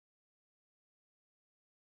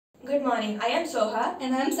Good morning, I am Soha.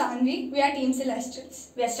 And I am Saanvi. We are Team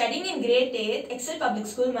Celestials. We are studying in Grade 8, Excel Public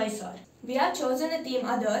School, Mysore. We have chosen the theme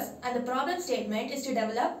Others, and the problem statement is to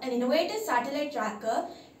develop an innovative satellite tracker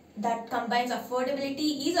that combines affordability,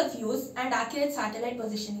 ease of use, and accurate satellite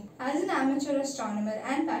positioning. As an amateur astronomer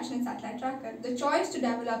and passionate satellite tracker, the choice to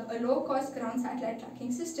develop a low-cost ground satellite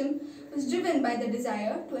tracking system was driven by the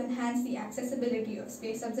desire to enhance the accessibility of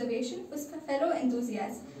space observation for fellow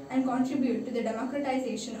enthusiasts and contribute to the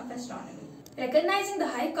democratization of astronomy. Recognizing the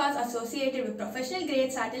high costs associated with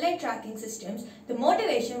professional-grade satellite tracking systems, the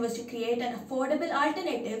motivation was to create an affordable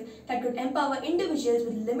alternative that could empower individuals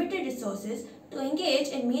with limited resources to engage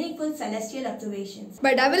in meaningful celestial observations.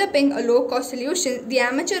 By developing a low-cost solution, the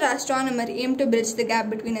amateur astronomer aimed to bridge the gap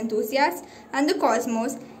between enthusiasts and the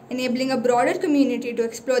cosmos, enabling a broader community to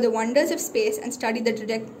explore the wonders of space and study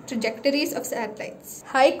the trajectories of satellites.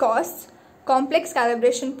 High costs, complex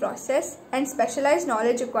calibration process, and specialized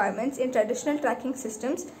knowledge requirements in traditional tracking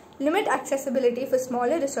systems limit accessibility for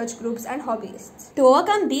smaller research groups and hobbyists. To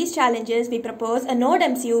overcome these challenges, we propose a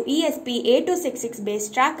NodeMCU ESP8266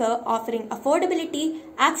 based tracker offering affordability,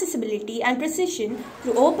 accessibility, and precision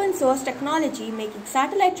through open source technology, making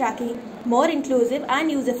satellite tracking more inclusive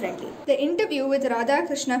and user-friendly. The interview with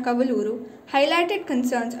Radhakrishna Kavaluru highlighted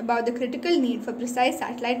concerns about the critical need for precise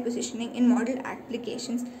satellite positioning in model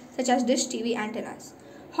applications such as dish TV antennas.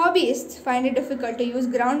 Hobbyists find it difficult to use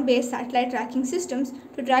ground-based satellite tracking systems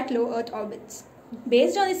to track low Earth orbits.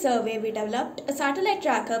 Based on the survey, we developed a satellite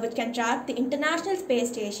tracker which can track the International Space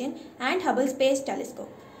Station and Hubble Space Telescope.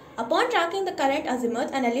 Upon tracking the current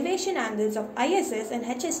azimuth and elevation angles of ISS and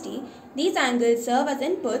HST, these angles serve as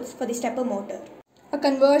inputs for the stepper motor. A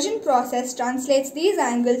conversion process translates these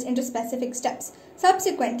angles into specific steps.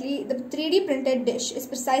 Subsequently, the 3D printed dish is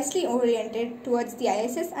precisely oriented towards the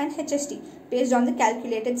ISS and HST based on the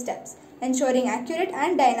calculated steps, ensuring accurate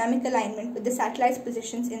and dynamic alignment with the satellite's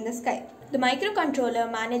positions in the sky. The microcontroller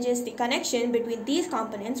manages the connection between these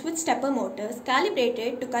components with stepper motors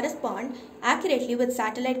calibrated to correspond accurately with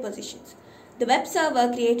satellite positions. The web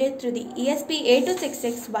server created through the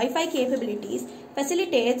ESP8266 Wi-Fi capabilities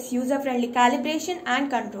facilitates user-friendly calibration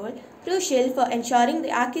and control, crucial for ensuring the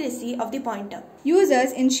accuracy of the pointer.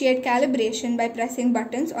 Users initiate calibration by pressing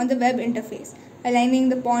buttons on the web interface, aligning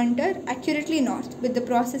the pointer accurately north, with the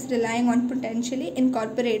process relying on potentially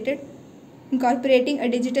incorporating a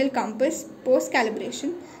digital compass.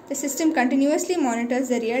 Post-calibration, the system continuously monitors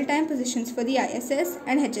the real-time positions for the ISS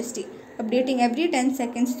and HST, updating every 10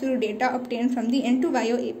 seconds through data obtained from the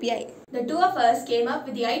N2Vio API. The two of us came up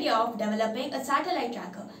with the idea of developing a satellite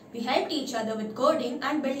tracker. We helped each other with coding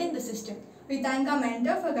and building the system. We thank our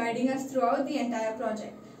mentor for guiding us throughout the entire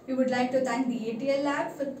project. We would like to thank the ATL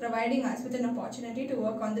Lab for providing us with an opportunity to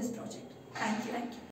work on this project. Thank you.